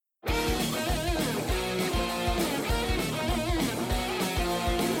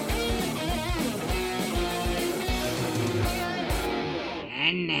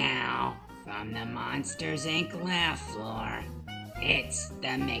From the Monsters Inc. laugh floor, it's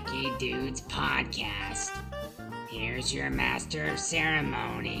the Mickey Dudes Podcast. Here's your master of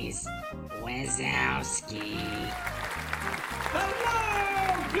ceremonies, Wazowski.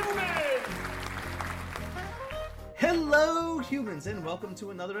 Hello, humans! Hello, humans, and welcome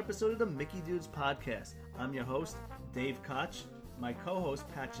to another episode of the Mickey Dudes Podcast. I'm your host, Dave Koch. My co-host,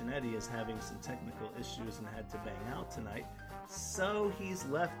 Pat Giannetti, is having some technical issues and had to bang out tonight. So he's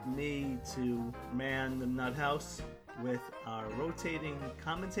left me to man the nut house with our rotating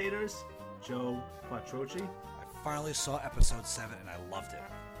commentators, Joe Quattrochi. I finally saw episode 7 and I loved it.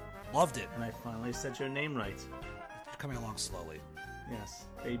 Loved it. And I finally said your name right. It's coming along slowly. Yes,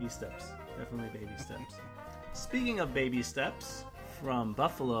 baby steps. Definitely baby steps. Speaking of baby steps, from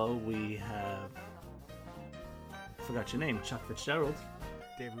Buffalo we have... I forgot your name, Chuck Fitzgerald.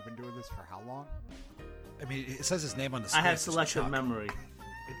 Dave, we've been doing this for how long? I mean, it says his name on the I script. have selective memory.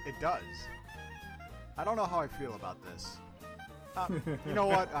 It does. I don't know how I feel about this. You know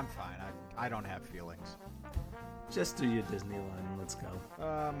what? I'm fine. I don't have feelings. Just do your Disney line and let's go.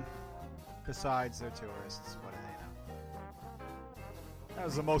 Besides, they're tourists. What do they know? That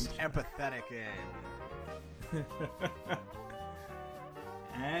was the most empathetic game.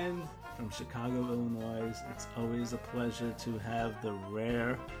 And from Chicago, Illinois, it's always a pleasure to have the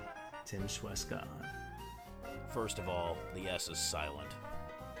rare Tim Schweska on. First of all, the S is silent.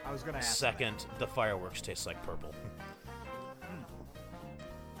 I was going to ask. Second, the fireworks taste like purple.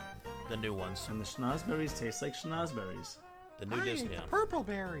 The new ones. And the schnozberries taste like schnozberries. The new Disney. Purple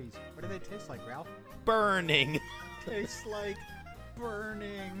berries. What do they taste like, Ralph? Burning. Tastes like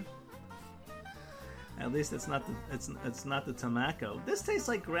burning. At least it's not the the tobacco. This tastes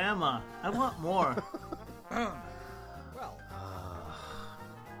like grandma. I want more.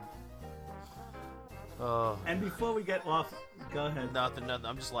 Well. And before we get off, go ahead. Nothing.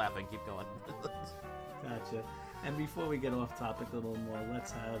 I'm just laughing. Keep going. Gotcha. And before we get off topic a little more,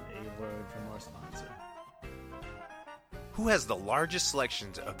 let's have a word from our sponsor. Who has the largest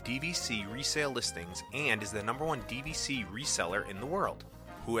selections of DVC resale listings and is the #1 DVC reseller in the world?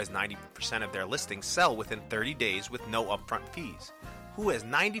 Who has 90% of their listings sell within 30 days with no upfront fees? Who has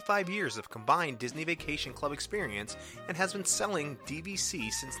 95 years of combined Disney Vacation Club experience and has been selling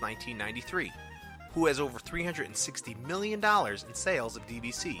DVC since 1993? Who has over $360 million in sales of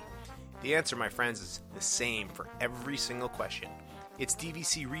DVC? The answer, my friends, is the same for every single question. It's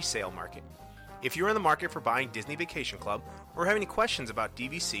DVC Resale Market. If you're in the market for buying Disney Vacation Club or have any questions about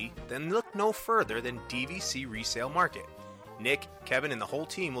DVC, then look no further than DVC Resale Market. Nick, Kevin, and the whole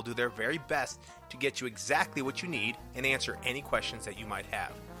team will do their very best to get you exactly what you need and answer any questions that you might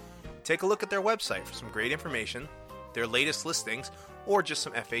have. Take a look at their website for some great information, their latest listings, or just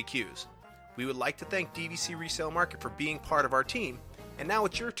some FAQs. We would like to thank DVC Resale Market for being part of our team, and now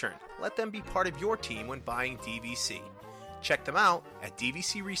it's your turn. Let them be part of your team when buying DVC. Check them out at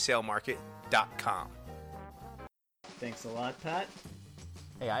dvcresalemarket.com. Thanks a lot, Pat.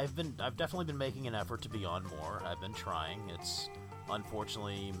 Hey, I've definitely been making an effort to be on more. I've been trying. It's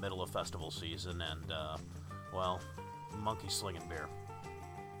unfortunately middle of festival season, and well, monkey slinging beer.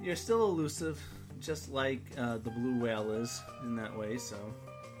 You're still elusive, just like the blue whale is in that way. So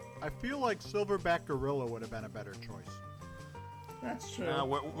I feel like Silverback Gorilla would have been a better choice. that's true.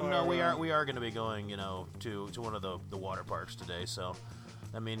 We are going to be going, to one of the water parks today. So,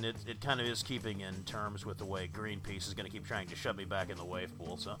 I mean, it kind of is keeping in terms with the way Greenpeace is going to keep trying to shove me back in the wave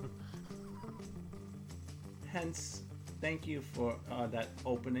pool. So, hence, thank you for that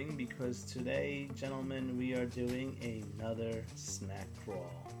opening, because today, gentlemen, we are doing another snack crawl.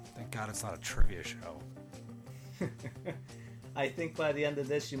 Thank God it's not a trivia show. I think by the end of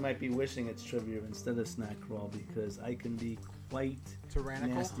this, you might be wishing it's trivia instead of snack crawl, because I can be quite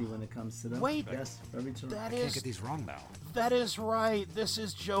Tyrannical? nasty when it comes to them. Wait. Yes, very tyrannical. that Can't is get these wrong now. that is right. This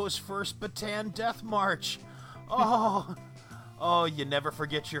is Joe's first Bataan Death March. Oh, you never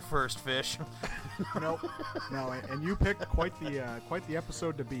forget your first, fish. No, and you picked quite the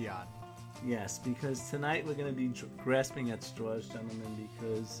episode to be on. Yes, because tonight we're going to be grasping at straws, gentlemen,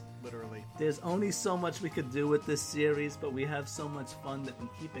 because Literally. there's only so much we could do with this series, but we have so much fun that we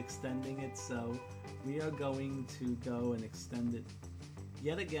keep extending it, so we are going to go and extend it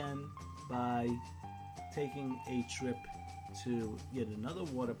yet again by taking a trip to yet another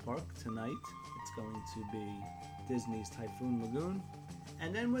water park tonight. It's going to be Disney's Typhoon Lagoon,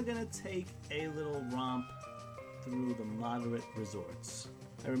 and then we're going to take a little romp through the moderate resorts.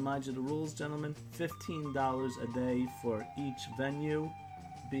 I remind you the rules, gentlemen. $15 a day for each venue,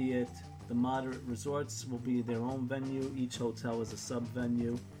 be it the moderate resorts will be their own venue, each hotel is a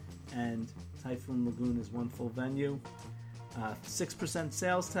sub-venue, and Typhoon Lagoon is one full venue. 6%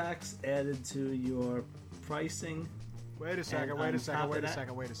 sales tax added to your pricing. Wait a second.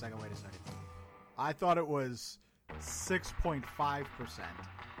 I thought it was 6.5%.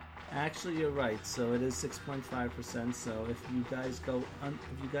 Actually, you're right. So it is 6.5%. So if you guys go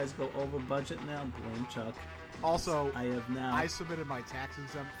over budget now, blame Chuck. Also, I submitted my tax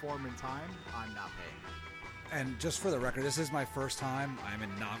exempt form in time. I'm not paying. And just for the record, this is my first time. I'm a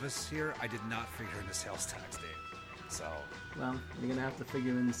novice here. I did not figure in the sales tax, Dave. So. Well, you're gonna have to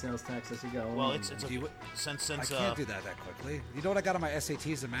figure in the sales tax as you go. Well, it's since I can't do that quickly. You know what I got on my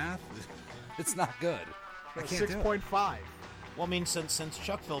SATs in math? It's not good. I can't 6.5. Well, I mean, since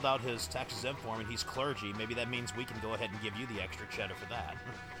Chuck filled out his tax exempt form and he's clergy, maybe that means we can go ahead and give you the extra cheddar for that.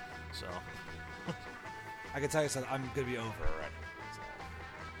 So. I can tell you something. I'm gonna be over already. So,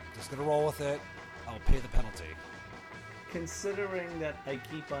 just gonna roll with it. I'll pay the penalty. Considering that I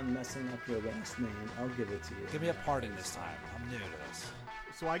keep on messing up your last name, I'll give it to you. Give me a pardon this time. I'm new to this.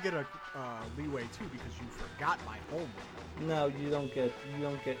 So I get a leeway too because you forgot my homework. No, you don't get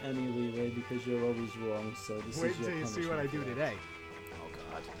any leeway because you're always wrong. So this Wait is your until you see what I do punishment. today. Oh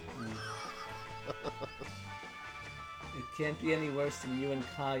God. It can't be any worse than you and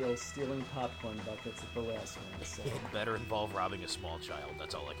Kyle stealing popcorn buckets at the last one. So. It better involve robbing a small child.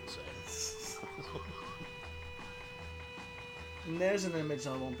 That's all I can say. And there's an image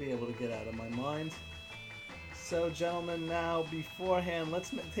I won't be able to get out of my mind. So, gentlemen, now beforehand,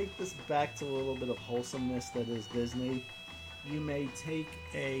 let's take this back to a little bit of wholesomeness that is Disney. You may take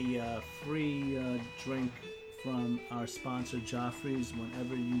a free drink from our sponsor, Joffrey's,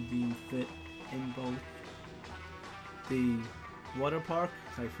 whenever you deem fit in both the water park,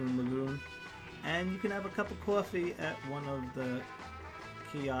 Typhoon Lagoon, and you can have a cup of coffee at one of the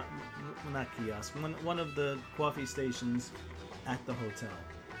one of the coffee stations at the hotel,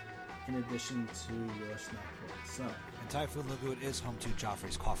 in addition to your snack plate. So, And Typhoon Lagoon is home to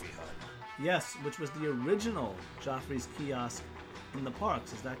Joffrey's Coffee Hut. yes, which was the original Joffrey's kiosk in the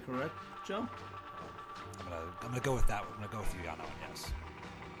parks. Is that correct, Joe? I'm gonna go with that. I'm gonna go with you on that one. Yes.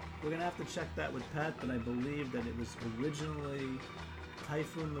 We're gonna have to check that with Pat, but I believe that it was originally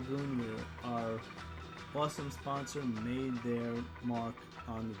Typhoon Lagoon, where our awesome sponsor made their mark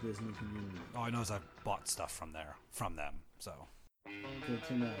on the Disney community. All I know is I've bought stuff from them. So. Good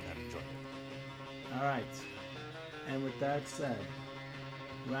to know. I've enjoyed it. All right. And with that said,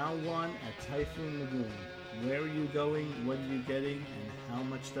 round one at Typhoon Lagoon. Where are you going? What are you getting? And how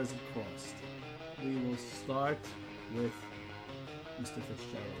much does it cost? We will start with Mr.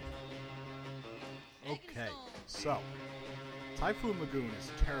 Fitzgerald. Okay, so Typhoon Lagoon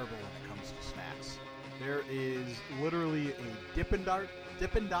is terrible when it comes to snacks. There is literally a Dippin'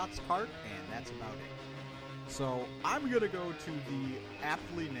 Dots cart, and that's about it. So I'm gonna go to the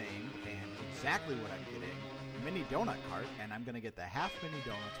aptly named and exactly what I'm getting, mini donut cart, and I'm gonna get the half mini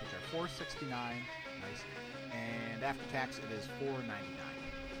donuts, which are $4.69, nice, and after tax it is $4.99.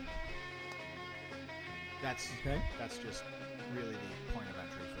 That's just really the point of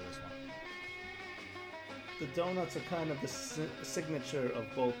entry for this one. The donuts are kind of the signature of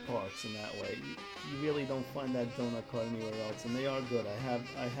both parks in that way. You really don't find that donut cart anywhere else, and they are good.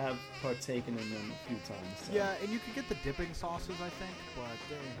 I have partaken in them a few times. So. Yeah, and you can get the dipping sauces, I think,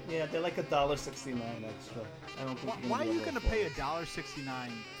 but they're like $1.69 extra. I don't think. why are you going to pay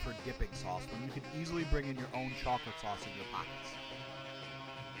 $1.69 for dipping sauce when you could easily bring in your own chocolate sauce in your pockets?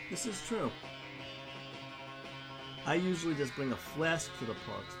 This is true. I usually just bring a flask to the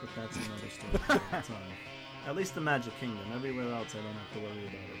parks, but that's another story for another time. At least the Magic Kingdom. Everywhere else, I don't have to worry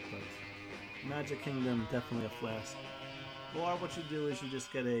about it. But Magic Kingdom, definitely a flask. Or what you do is you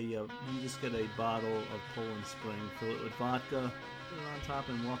just get a bottle of Poland Spring, fill it with vodka, put it on top,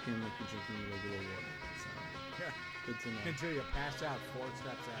 and walk in like you're drinking regular water. So, good to know. Until you pass out 4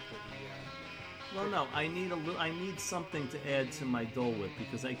 steps after the. Well, no, I need something to add to my Dole Whip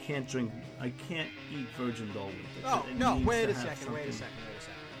because I can't eat virgin Dole Whip. Oh, It no, needs wait to a have second. something.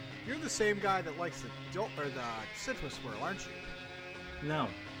 You're the same guy that likes the citrus swirl, aren't you? No.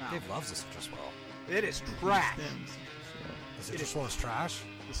 Dave loves the citrus swirl. It is trash. The citrus swirl is trash?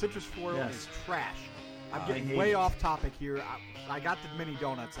 The citrus swirl Yes. is trash. I'm I getting hate way it. off topic here. I got the mini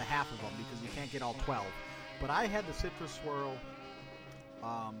donuts, a half of them, because you can't get all 12. But I had the citrus swirl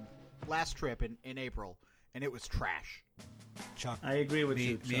last trip in April, and it was trash. Chuck. I agree with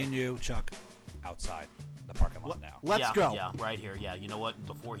you, Chuck. Me and you, Chuck, outside the parking lot now. Let's go. Yeah, right here. Yeah, you know what?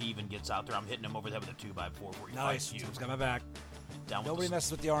 Before he even gets out there, I'm hitting him over the head with a 2x4 before he Nice. fights you. He's got my back. Down Nobody with the,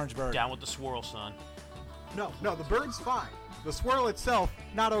 messes with the orange bird. down with the swirl, son. No, the bird's fine. The swirl itself,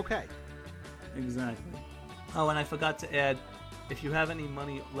 not okay. Exactly. Oh, and I forgot to add, if you have any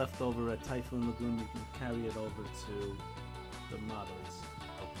money left over at Typhoon Lagoon, you can carry it over to the mothers.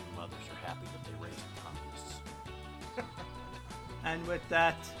 Hope your mothers are happy that they raised communists. And with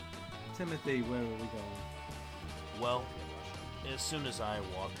that, Timothy, where are we going? Well, as soon as I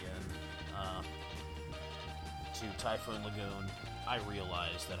walk in to Typhoon Lagoon, I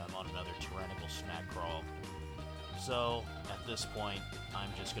realize that I'm on another tyrannical snack crawl. So, at this point, I'm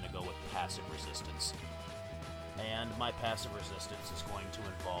just going to go with passive resistance. And my passive resistance is going to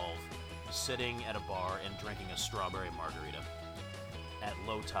involve sitting at a bar and drinking a strawberry margarita at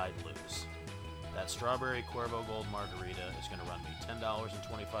Low Tide Lose. That strawberry Cuervo Gold margarita is going to run me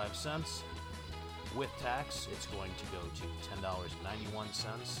 $10.25. With tax, it's going to go to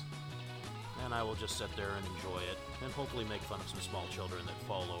 $10.91. And I will just sit there and enjoy it, and hopefully make fun of some small children that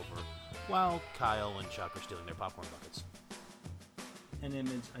fall over while Kyle and Chuck are stealing their popcorn buckets. An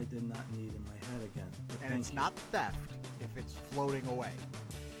image I did not need in my head again. But And thank it's you. not theft if it's floating away.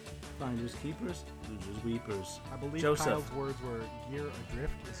 Finders keepers, losers weepers. I believe Joseph. Kyle's words were, gear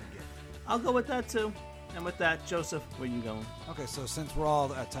adrift is a gift. I'll go with that too. And with that, Joseph, where you going? Okay, so since we're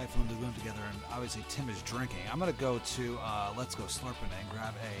all at Typhoon Lagoon together, and obviously Tim is drinking, I'm going to go to Let's Go Slurping and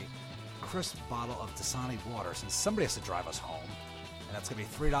grab a crisp bottle of Dasani water, since somebody has to drive us home. And that's going to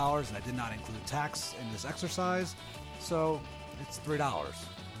be $3, and I did not include tax in this exercise, so it's $3.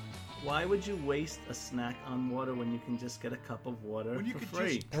 Why would you waste a snack on water when you can just get a cup of water When you for could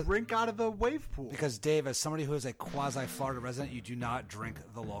free? just drink out of the wave pool. Because, Dave, as somebody who is a quasi-Florida resident, you do not drink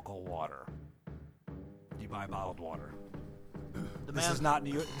the local water. You buy bottled water. This is not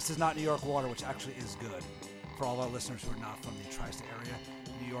New York. This is not New York water, which actually is good. For all our listeners who are not from the tri-state area,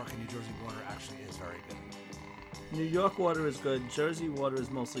 New York and New Jersey water actually is very good. New York water is good. Jersey water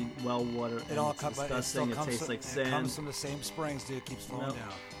is mostly well water. It and all it's comes. It disgusting. still It comes. tastes like It sand. comes from the same springs, dude. It keeps flowing Nope.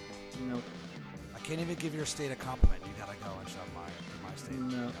 down. No, I can't even give your state a compliment. You gotta go and shove my state.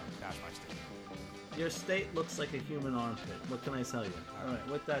 No. Gosh, my state. your state looks like a human armpit. What can I tell you? All right.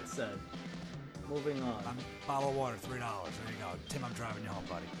 With that said, moving on. Bottle of water, $3. There you go, Tim. I'm driving you home,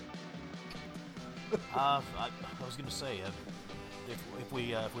 buddy. I was going to say, if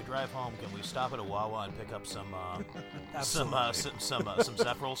we drive home, can we stop at a Wawa and pick up some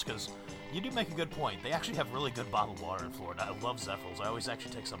Zephyrals? Because you do make a good point. They actually have really good bottled water in Florida. I love Zephyrals. I always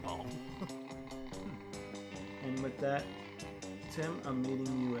actually take some home. And with that, Tim, I'm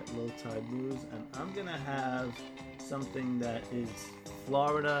meeting you at Low Tide Lose, and I'm gonna have something that is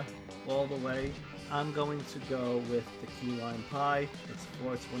Florida all the way. I'm going to go with the key lime pie. It's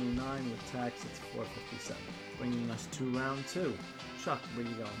 $4.29 with tax. It's $4.57, bringing us to round two. Chuck, where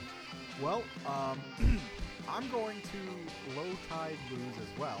you going? Well, I'm going to Low Tide Lose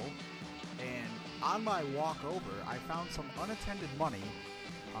as well. And on my walk over, I found some unattended money.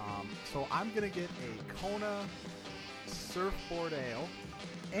 So I'm going to get a Kona Surfboard Ale.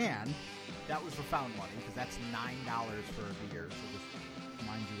 And that was for found money, because that's $9 for a beer. So just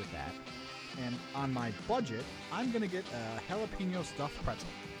mind you with that. And on my budget, I'm going to get a jalapeno stuffed pretzel.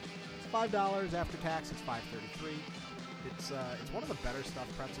 It's $5 after tax. It's $5.33. It's one of the better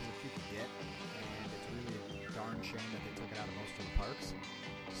stuffed pretzels that you can get, and it's really a darn shame that they took it out of most of the parks.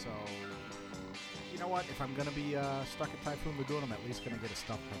 So, you know what? If I'm going to be stuck at Typhoon Lagoon, I'm at least going to get a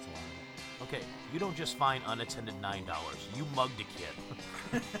stuffed pretzel out of it. Okay, you don't just find unattended $9. You mugged a kid.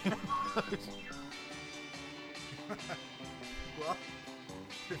 Well,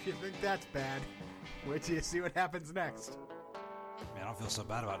 if you think that's bad, wait till you see what happens next. Man, I don't feel so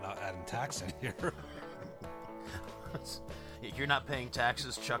bad about not adding tax in here. You're not paying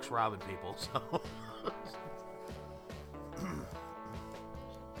taxes, Chuck's robbing people, so...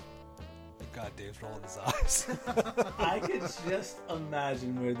 God, Dave's rolling his eyes. I could just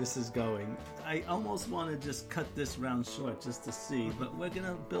imagine where this is going. I almost want to just cut this round short just to see, but we're going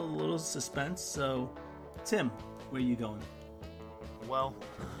to build a little suspense. So, Tim, where you going? Well,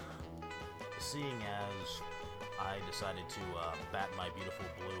 seeing as I decided to bat my beautiful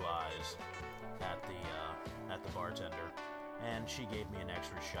blue eyes at the bartender, and she gave me an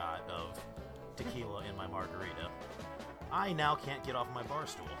extra shot of tequila in my margarita, I now can't get off my bar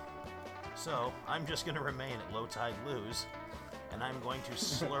stool. So, I'm just going to remain at Low Tide Lose, and I'm going to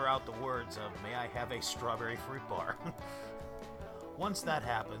slur out the words of, "May I have a strawberry fruit bar?" Once that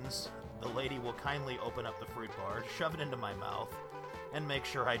happens, the lady will kindly open up the fruit bar, shove it into my mouth, and make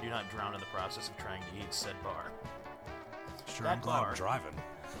sure I do not drown in the process of trying to eat said bar. Sure, That I'm glad bar- I'm driving.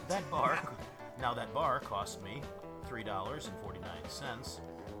 That bar cost me $3.49,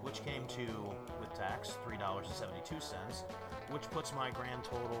 which came to, with tax, $3.72, which puts my grand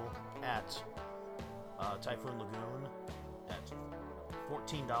total at Typhoon Lagoon at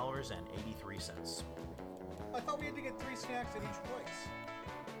 $14.83. I thought we had to get 3 snacks at each place.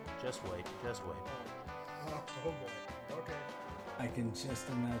 Just wait. Oh boy. Okay. I can just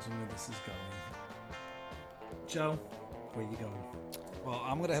imagine where this is going. Joe, where you going? Well,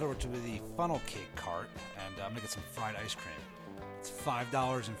 I'm going to head over to the funnel cake cart, and I'm going to get some fried ice cream. It's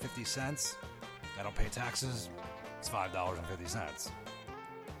 $5.50. I don't pay taxes. It's $5.50.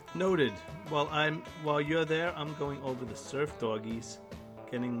 Noted. While you're there, I'm going over to Surf Doggies,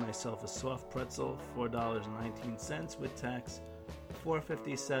 getting myself a soft pretzel, $4.19 with tax,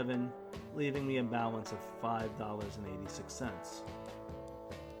 $4.57, leaving me a balance of $5.86.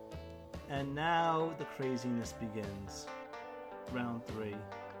 And now the craziness begins. Round 3.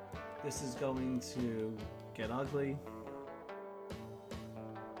 This is going to get ugly.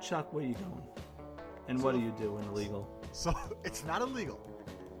 Chuck, where you going? And what are you doing illegal? So, it's not illegal.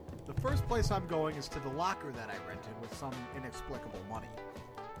 The first place I'm going is to the locker that I rented with some inexplicable money.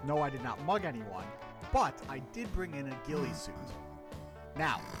 No, I did not mug anyone, but I did bring in a ghillie suit.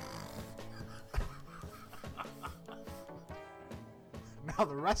 Now,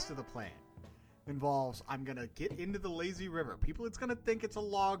 the rest of the plan involves I'm going to get into the lazy river. It's going to think it's a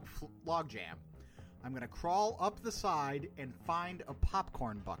log jam. I'm going to crawl up the side and find a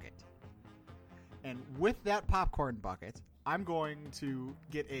popcorn bucket. And with that popcorn bucket, I'm going to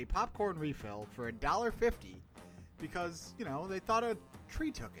get a popcorn refill for $1.50 because, they thought a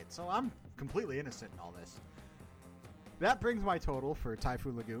tree took it. So I'm completely innocent in all this. That brings my total for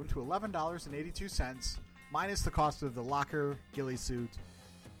Typhoon Lagoon to $11.82 minus the cost of the locker, ghillie suit,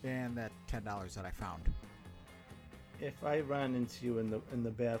 and that $10 that I found. If I ran into you in the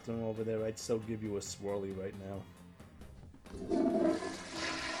bathroom over there, I'd still give you a swirly right now.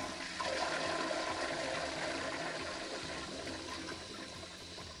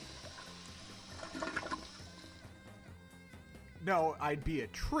 No, I'd be a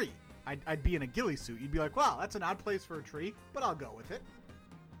tree. I'd be in a ghillie suit. You'd be like, wow, that's an odd place for a tree, but I'll go with it.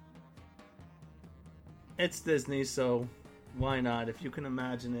 It's Disney, so why not? If you can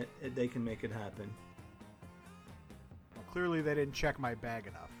imagine it, they can make it happen. Well, clearly they didn't check my bag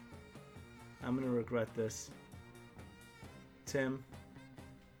enough. I'm going to regret this. Tim,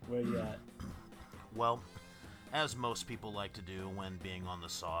 where you at? Well, as most people like to do when being on the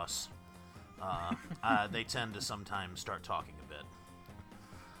sauce, they tend to sometimes start talking a bit.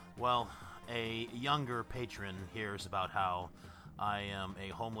 Well, a younger patron hears about how I am a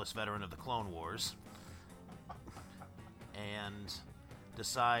homeless veteran of the Clone Wars and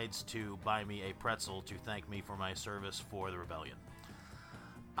decides to buy me a pretzel to thank me for my service for the rebellion.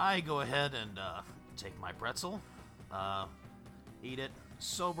 I go ahead and take my pretzel, eat it,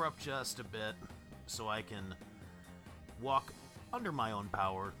 sober up just a bit so I can walk under my own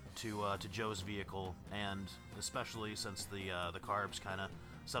power to Joe's vehicle, and especially since the carbs kind of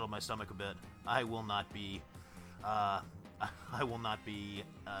settled my stomach a bit, I will not be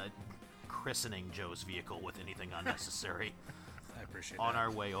christening Joe's vehicle with anything unnecessary. I appreciate on that.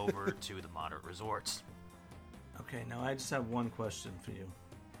 our way over to the moderate resorts. Okay, now I just have one question for you.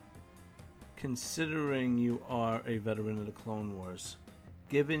 Considering you are a veteran of the Clone Wars,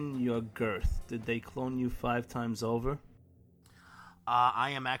 given your girth, did they clone you 5 times over? I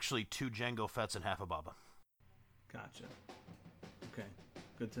am actually 2 Jango Fetts and half a Baba. Gotcha. Okay,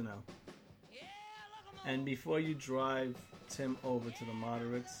 good to know. And before you drive Tim over to the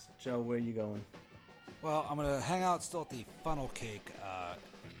moderates, Joe, where you going? Well, I'm going to hang out still at the funnel cake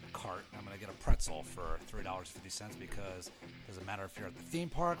cart. I'm going to get a pretzel for $3.50 because it doesn't matter if you're at the theme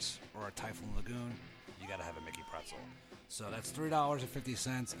parks or at Typhoon Lagoon, you got to have a Mickey pretzel. So that's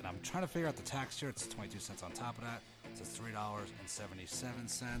 $3.50, and I'm trying to figure out the tax here. It's 22 cents on top of that. So it's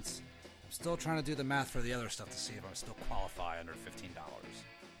 $3.77. I'm still trying to do the math for the other stuff to see if I'm still qualify under $15.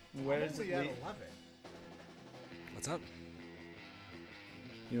 Where does it Only at leave? 11. What's up?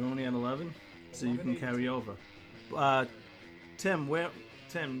 You're only at 11? So you can 11.82. carry over. Tim,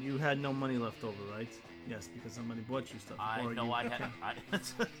 you had no money left over, right? Yes, because somebody bought you stuff. I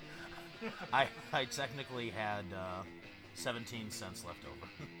technically had 17 cents left over.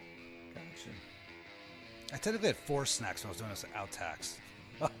 Gotcha. I technically had 4 snacks when I was doing this out tax.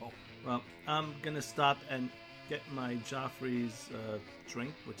 Oh. Well, I'm going to stop and get my Joffrey's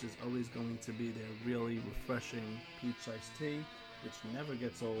drink, which is always going to be their really refreshing peach iced tea, which never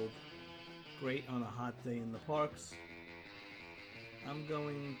gets old. Great on a hot day in the parks. I'm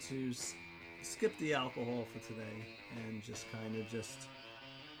going to skip the alcohol for today and just kind of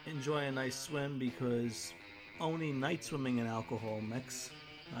enjoy a nice swim because only night swimming and alcohol mix,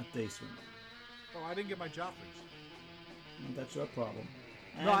 not day swimming. Oh, I didn't get my Joffrey's. That's your problem.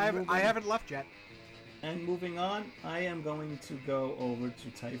 No, I haven't left yet. And moving on, I am going to go over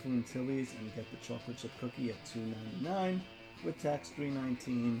to Typhoon Tilly's and get the chocolate chip cookie at $2.99 with tax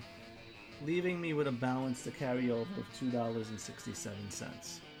 $3.19. leaving me with a balance to carry over of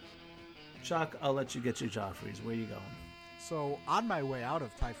 $2.67. Chuck, I'll let you get your Joffreys. Where you going? So, on my way out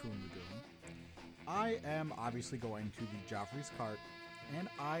of Typhoon Lagoon, I am obviously going to the Joffrey's cart, and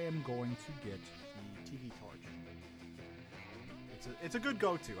I am going to get the Tiki Torch. It's a good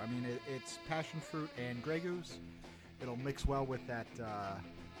go-to. I mean, it's passion fruit and Grey Goose. It'll mix well with that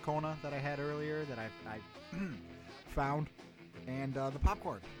Kona that I had earlier that I found, and the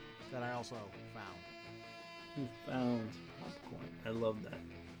popcorn that I also found. You found popcorn. I love that.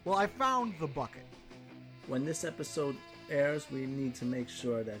 Well, I found the bucket. When this episode airs, we need to make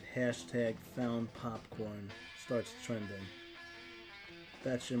sure that hashtag found popcorn starts trending.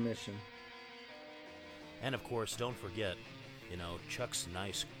 That's your mission. And of course, don't forget, Chuck's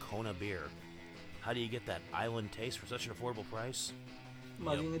nice Kona beer. How do you get that island taste for such an affordable price?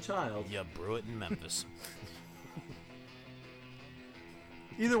 Mugging a child. You brew it in Memphis.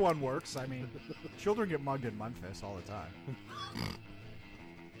 Either one works. I mean, children get mugged in Memphis all the time.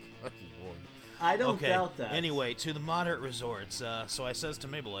 I don't doubt that. Anyway, to the moderate resorts. So I says to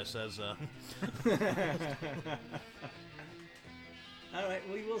Mabel, All right,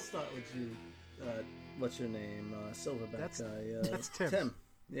 we will start with you. What's your name? Silverback guy. That's Tim. Tim.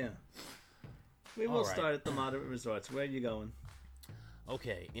 Yeah. We will All right. start at the moderate resorts. Where are you going?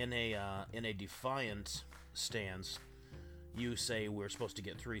 Okay, in a defiant stance, you say we're supposed to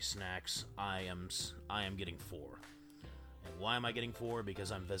get 3 snacks. I am getting 4. And why am I getting 4?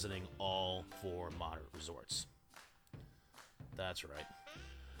 Because I'm visiting all 4 moderate resorts. That's right.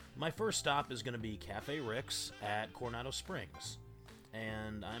 My first stop is going to be Cafe Rick's at Coronado Springs.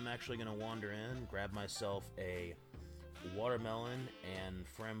 And I'm actually going to wander in, grab myself a watermelon and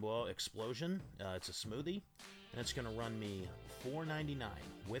framboise explosion. It's a smoothie, and it's going to run me $4.99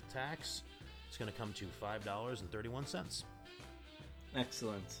 with tax. It's going to come to $5.31.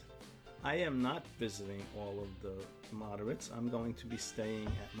 Excellent. I am not visiting all of the moderates. I'm going to be staying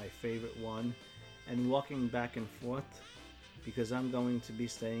at my favorite one and walking back and forth because I'm going to be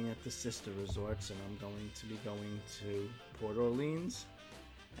staying at the sister resorts, and I'm going to be going to Port Orleans,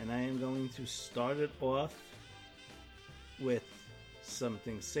 and I am going to start it off with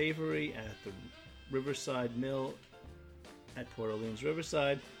something savory at the Riverside Mill at Port Orleans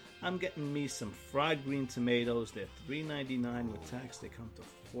Riverside. I'm getting me some fried green tomatoes. They're $3.99 with tax. They come to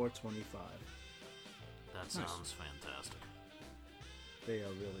 $4.25. That sounds fantastic. They are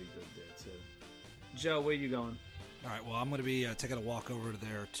really good there too. Joe, where you going? All right, well, I'm going to be taking a walk over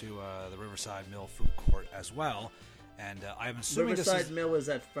there to the Riverside Mill Food Court as well. And I'm assuming Riverside Mill is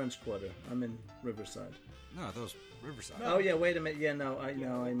at French Quarter. I'm in Riverside. No, those Riverside. Oh yeah, wait a minute. Yeah, no, I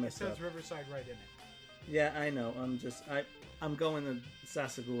messed It up. says Riverside right in it. Yeah, I know. I'm going to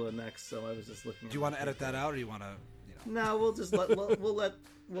Sassagoula next, so I was just looking. Do you want to edit that out, or do you want to? No, we'll just we'll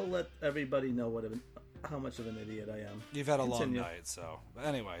let everybody know how much of an idiot I am. You've had a Continue. long night, so. But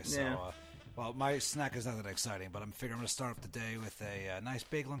anyway, Yeah. well, my snack is not that exciting, but I'm figuring I'm going to start off the day with a nice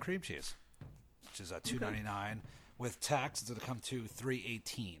bagel and cream cheese, which is $2.99 with tax. It's going to come to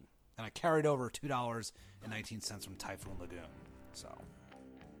 $3.18, and I carried over $2.19 from Typhoon Lagoon. So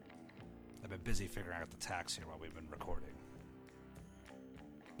I've been busy figuring out the tax here while we've been recording.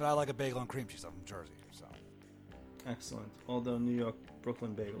 But I like a bagel and cream cheese. I'm from Jersey, so. Excellent. Although New York,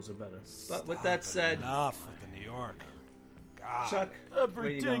 Brooklyn bagels are better. But with that said, Enough with the New York. God. Chuck,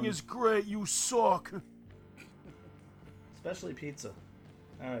 Everything is great, you suck. especially pizza.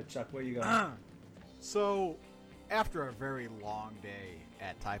 All right, Chuck, where you going? So, after a very long day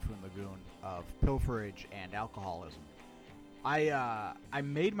at Typhoon Lagoon of pilferage and alcoholism, I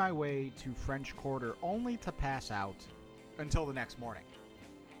made my way to French Quarter only to pass out until the next morning.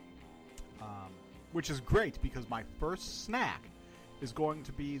 Which is great because my first snack is going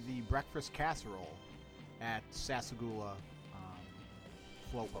to be the breakfast casserole at Sassagoula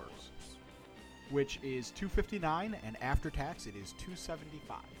Floatworks, which is $2.59, and after tax it is $2.75.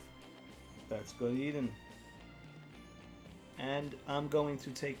 That's good eating. And I'm going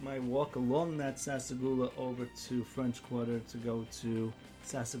to take my walk along that Sassagoula over to French Quarter to go to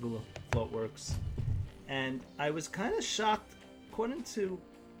Sassagoula Floatworks. And I was kind of shocked. According to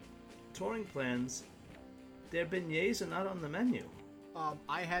touring plans, their beignets are not on the menu.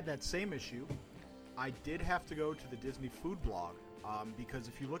 I had that same issue. I did have to go to the Disney food blog because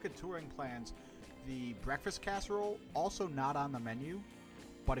if you look at touring plans, the breakfast casserole also not on the menu.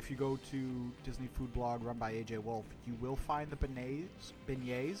 But if you go to Disney food blog run by AJ Wolf, you will find the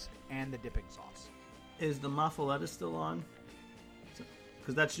beignets and the dipping sauce. Is the muffaletta still on?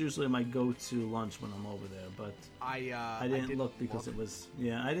 Because that's usually my go-to lunch when I'm over there. But I didn't look because it was...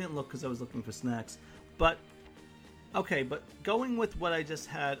 Yeah, I didn't look because I was looking for snacks. But Okay, but going with what I just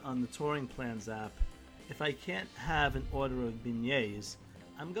had on the Touring Plans app, if I can't have an order of beignets,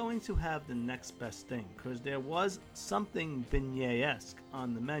 I'm going to have the next best thing, because there was something beignet-esque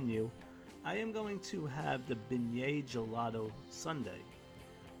on the menu. I am going to have the beignet gelato sundae,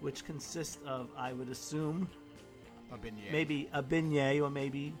 which consists of, I would assume, A beignet. maybe a beignet or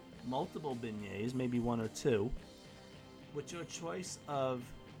maybe multiple beignets, maybe one or two, with your choice of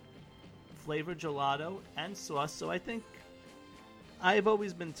flavored gelato and sauce. So I think I've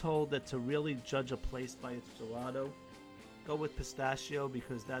always been told that to really judge a place by its gelato, go with pistachio,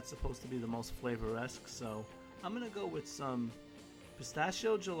 because that's supposed to be the most flavor-esque. So I'm going to go with some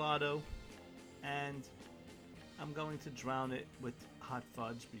pistachio gelato, and I'm going to drown it with hot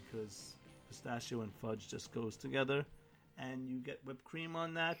fudge because pistachio and fudge just goes together. And you get whipped cream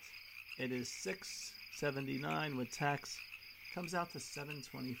on that. It is $6.79 with tax. Comes out to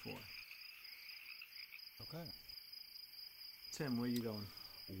 $7.24. Okay. Tim, where you going?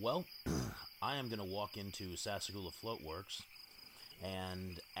 Well, I am going to walk into Sassagoula Floatworks,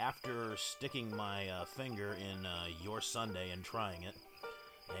 and after sticking my finger in your sundae and trying it,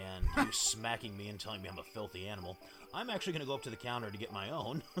 and you smacking me and telling me I'm a filthy animal, I'm actually going to go up to the counter to get my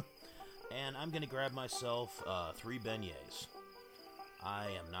own, and I'm going to grab myself 3 beignets. I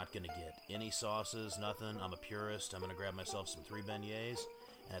am not going to get any sauces, nothing. I'm a purist. I'm going to grab myself some 3 beignets,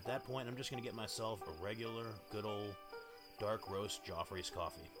 and at that point, I'm just going to get myself a regular, good old dark roast Joffrey's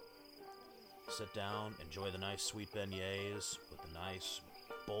coffee. Sit down, enjoy the nice sweet beignets with the nice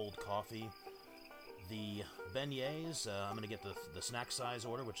bold coffee. The beignets, I'm going to get the snack size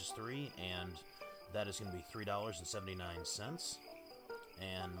order, which is 3, and that is going to be $3.79.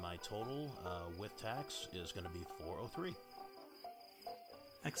 And my total with tax is going to be $4.03.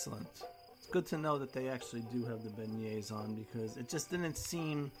 Excellent. It's good to know that they actually do have the beignets on, because it just didn't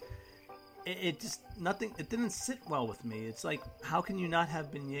seem... It didn't sit well with me. It's like, how can you not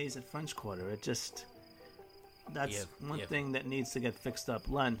have beignets at French Quarter? It just... That's one thing that needs to get fixed up.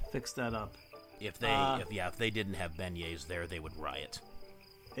 Len, fix that up. If they didn't have beignets there, they would riot.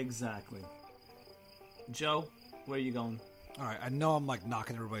 Exactly. Joe, where are you going? All right, I know I'm like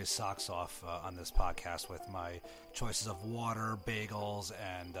knocking everybody's socks off on this podcast with my choices of water, bagels,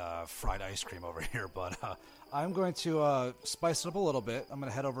 and fried ice cream over here, but I'm going to spice it up a little bit. I'm going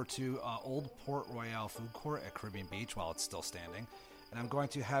to head over to Old Port Royale Food Court at Caribbean Beach while it's still standing, and I'm going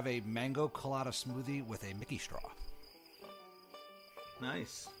to have a mango colada smoothie with a Mickey straw.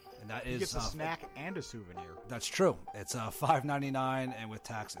 Nice. And that You is get a snack and a souvenir. That's true. It's $5.99, and with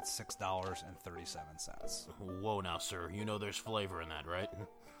tax, it's $6.37. Whoa now, sir. You know there's flavor in that, right?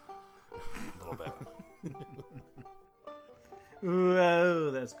 A little bit. Whoa,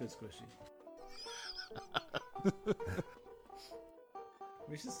 that's good squishy.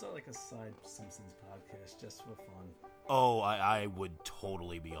 We should start like a side Simpsons podcast just for fun. Oh, I would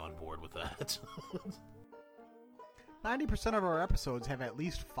totally be on board with that. 90% of our episodes have at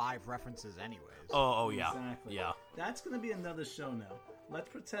least 5 references anyways. Oh yeah. Exactly. Yeah. That's going to be another show now. Let's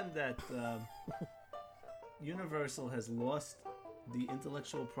pretend that Universal has lost the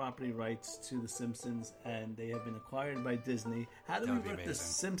intellectual property rights to The Simpsons, and they have been acquired by Disney. How do That we would be work The amazing.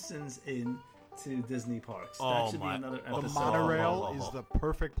 Simpsons in to Disney parks? Oh, That should my- be another the episode. The monorail Oh. is the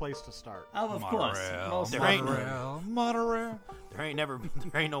perfect place to start. Oh, of course. Most There ain't- likely. Monorail. There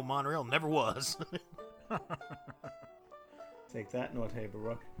ain't no monorail. Never was. Take that, North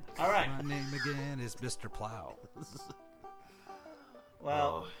Haverbrook. All right. My name again is Mr. Plow.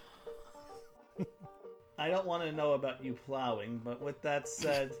 Well, I don't want to know about you plowing, but with that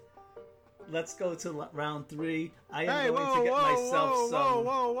said, let's go to round 3. I am going to get myself some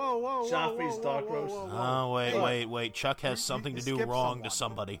Joffrey's Dark Roast. Oh, wait. Chuck has something to do skip wrong to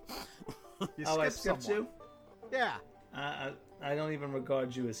someone. somebody. You Oh, I skipped skipped you? Yeah. I don't even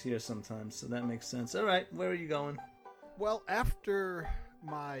regard you as here sometimes, so that makes sense. All right, where are you going? Well, after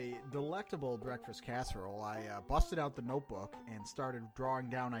my delectable breakfast casserole, I busted out the notebook and started drawing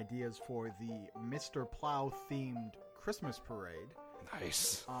down ideas for the Mr. Plow themed Christmas parade.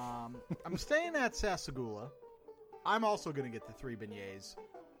 Nice. I'm staying at Sassagoula. I'm also going to get the 3 beignets.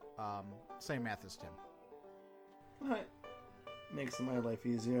 Same math as Tim. All right, makes my life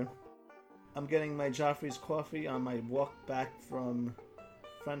easier. I'm getting my Joffrey's coffee on my walk back from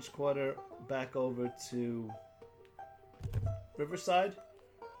French Quarter back over to Riverside,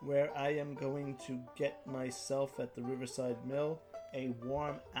 where I am going to get myself at the Riverside Mill a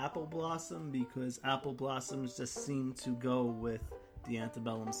warm apple blossom, because apple blossoms just seem to go with the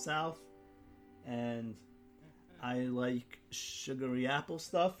antebellum South, and I like sugary apple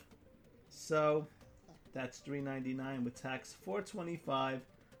stuff. So that's $3.99 with tax, $4.25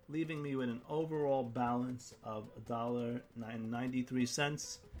 leaving me with an overall balance of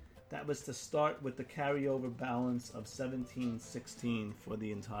 $1.93. That was to start with the carryover balance of $17.16 for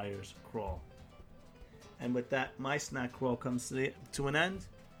the entire crawl. And with that, my snack crawl comes to an end,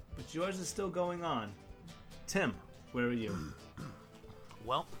 but yours is still going on. Tim, where are you?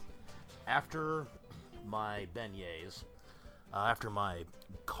 Well, after my beignets, after my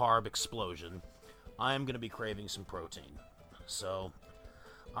carb explosion, I'm going to be craving some protein. So,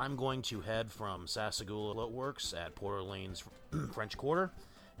 I'm going to head from Sassagoula Floatworks at Port Orleans French Quarter,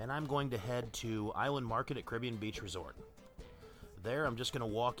 and I'm going to head to Island Market at Caribbean Beach Resort. There, I'm just going to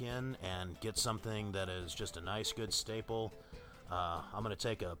walk in and get something that is just a nice, good staple. I'm going to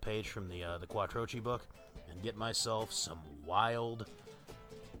take a page from the Quattrochi book and get myself some wild,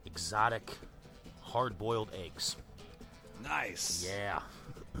 exotic, hard-boiled eggs. Nice. Yeah.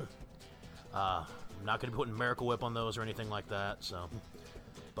 I'm not going to be putting Miracle Whip on those or anything like that. So,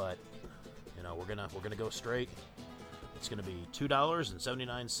 but we're gonna go straight. It's going to be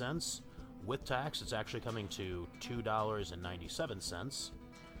 $2.79 with tax. It's actually coming to $2.97,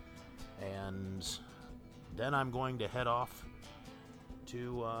 and then I'm going to head off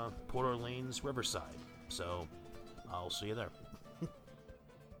to Port Orleans Riverside. So, I'll see you there.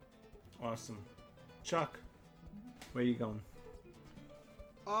 Awesome. Chuck, where are you going?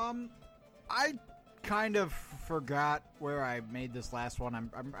 I kind of forgot where I made this last one.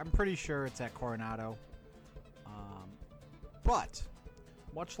 I'm pretty sure it's at Coronado. But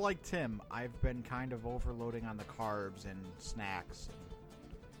much like Tim, I've been kind of overloading on the carbs and snacks and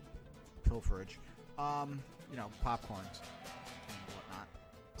pilferage. Popcorns and whatnot.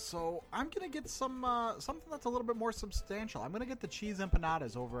 So I'm gonna get some something that's a little bit more substantial. I'm gonna get the cheese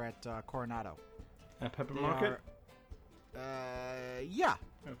empanadas over at Coronado. At Pepper Market? Yeah,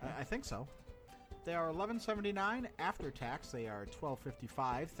 Okay. I think so. They are $11.79 after tax. They are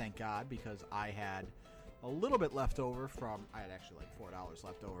 $12.55. Thank God, because I had a little bit left over from. I had actually like $4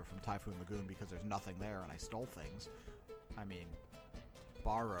 left over from Typhoon Lagoon because there's nothing there and I stole things. I mean,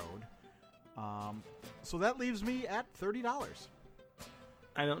 borrowed. So that leaves me at $30.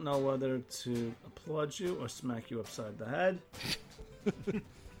 I don't know whether to applaud you or smack you upside the head.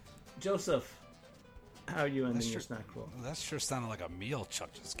 Joseph, how are you ending your snack roll? That sure sounded like a meal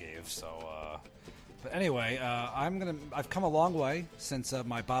Chuck just gave. So, but anyway, I've come a long way since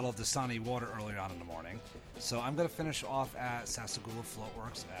my bottle of Dasani water earlier on in the morning. So I'm gonna finish off at Sassagoula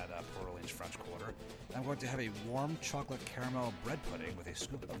Floatworks at Port Orleans French Quarter. I'm going to have a warm chocolate caramel bread pudding with a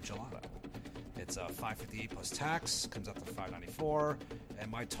scoop of gelato. It's $5.58 plus tax, comes up to $5.94,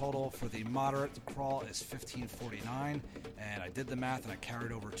 and my total for the moderate crawl is $15.49. And I did the math, and I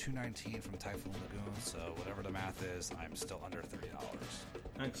carried over $2.19 from Typhoon Lagoon. So whatever the math is, I'm still under $30.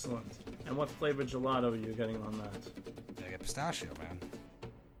 Excellent. And what flavored gelato are you getting on that? I get pistachio, man.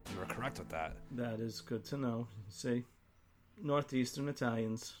 You were correct with that. That is good to know. See, Northeastern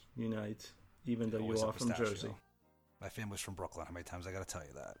Italians unite, even though you Always are a from pistachio. Jersey. My family's from Brooklyn. How many times I got to tell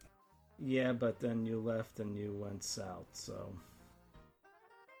you that? Yeah, but then you left and you went south, so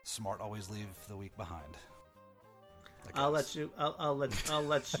Smart always leave the weak behind. I'll let you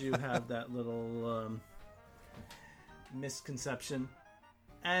have that little misconception.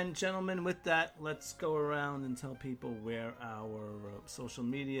 And gentlemen, with that, let's go around and tell people where our social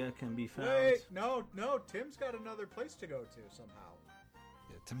media can be found. Wait, no, Tim's got another place to go to somehow.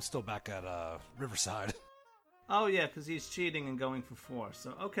 Yeah, Tim's still back at Riverside. Oh yeah, because he's cheating and going for 4.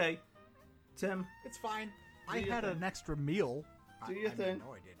 So okay, Tim, It's fine. Do I your had thing. an extra meal. Do your thing.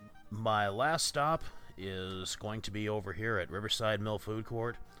 No, I didn't. My last stop is going to be over here at Riverside Mill Food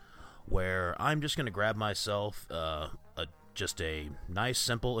Court, where I'm just going to grab myself just a nice,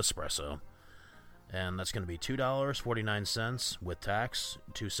 simple espresso. And that's going to be $2.49 with tax,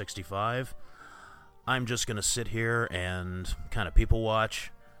 $2.65. I'm just going to sit here and kind of people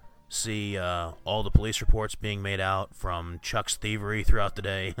watch, see all the police reports being made out from Chuck's thievery throughout the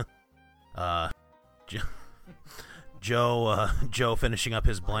day. Joe finishing up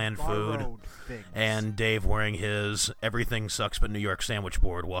his bland food, Borrowed things. and Dave wearing his everything sucks but New York sandwich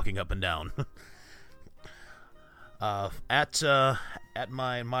board, walking up and down. At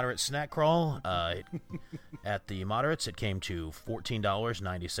my moderate snack crawl, at the moderates, it came to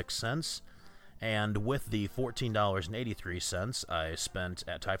 $14.96, and with the $14.83 I spent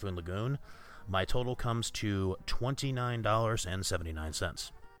at Typhoon Lagoon, my total comes to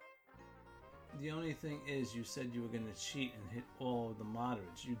 $29.79. The only thing is, you said you were going to cheat and hit all of the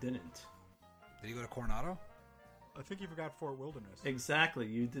moderates. You didn't. Did you go to Coronado? I think you forgot Fort Wilderness. Exactly.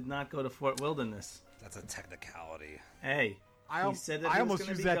 You did not go to Fort Wilderness. That's a technicality. Hey, he said that I he was almost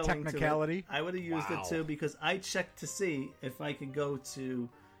gonna used be that going to it. technicality. I would have used Wow. it too because I checked to see if I could go to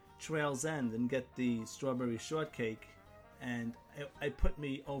Trails End and get the strawberry shortcake, and I put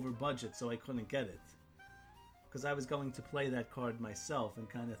me over budget, so I couldn't get it. Because I was going to play that card myself and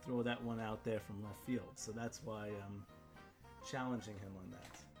kind of throw that one out there from left field. So that's why I'm challenging him on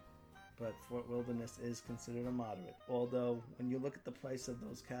that. But Fort Wilderness is considered a moderate. Although, when you look at the price of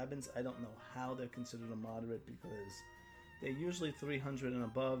those cabins, I don't know how they're considered a moderate because they're usually $300 and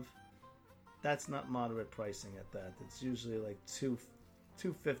above. That's not moderate pricing at that. It's usually like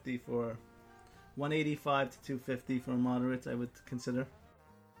 $250 for $185 to $250 for a moderate, I would consider.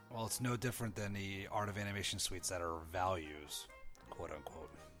 Well, it's no different than the Art of Animation suites that are values, quote unquote,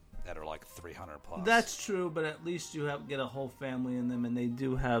 that are like $300 plus. That's true, but at least you get a whole family in them, and they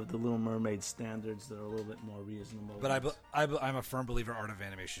do have the Little Mermaid standards that are a little bit more reasonable. But I'm a firm believer Art of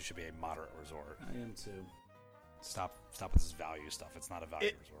Animation should be a moderate resort. I am too. Stop with this value stuff. It's not a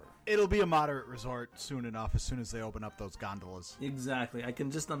value resort. It'll be a moderate resort soon enough, as soon as they open up those gondolas. Exactly. I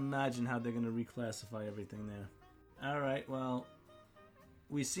can just imagine how they're going to reclassify everything there. All right, well,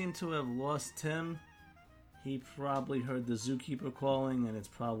 we seem to have lost Tim. He probably heard the zookeeper calling, and it's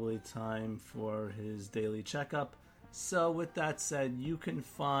probably time for his daily checkup. So with that said, you can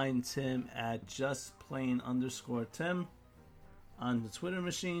find Tim at justplain_Tim on the Twitter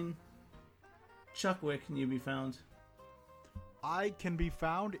machine. Chuck, where can you be found? I can be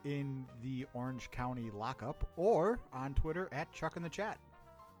found in the Orange County lockup or on Twitter at Chuck in the Chat.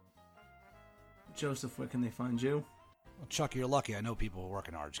 Joseph, where can they find you? Well, Chuck, you're lucky. I know people who work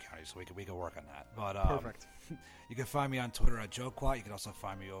in Orange County, so we can work on that. But Perfect. You can find me on Twitter at JoeQuat. You can also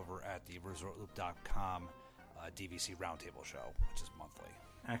find me over at the ResortLoop.com DVC Roundtable Show, which is monthly.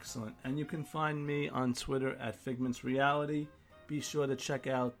 Excellent. And you can find me on Twitter at Figments Reality. Be sure to check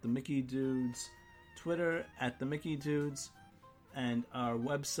out the Mickey Dudes Twitter at the Mickey Dudes and our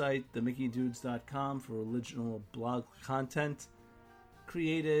website, themickeydudes.com, for original blog content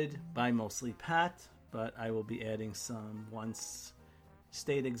created by mostly Pat, but I will be adding some once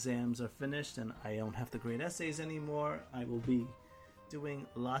state exams are finished and I don't have to grade essays anymore. I will be doing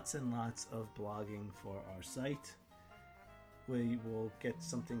lots and lots of blogging for our site. We will get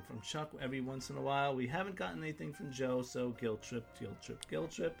something from Chuck every once in a while. We haven't gotten anything from Joe, so guilt trip.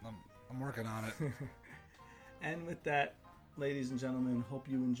 I'm working on it. And with that, ladies and gentlemen, hope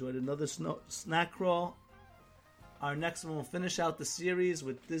you enjoyed another snack crawl. Our next one will finish out the series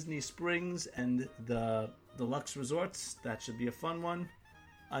with Disney Springs and the deluxe resorts. That should be a fun one.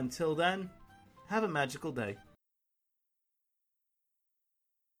 Until then, have a magical day.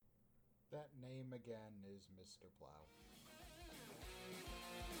 That name again is Mr. Plow.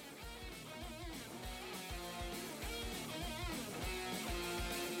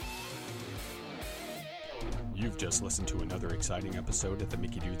 You've just listened to another exciting episode of the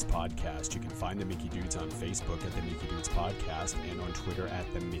Mickey Dudes Podcast. You can find the Mickey Dudes on Facebook at the Mickey Dudes Podcast and on Twitter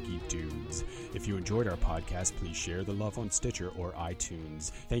at the Mickey Dudes. If you enjoyed our podcast, please share the love on Stitcher or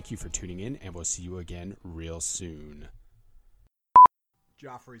iTunes. Thank you for tuning in, and we'll see you again real soon.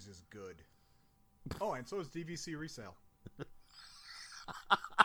 Joffrey's is good. Oh, and so is DVC Resale.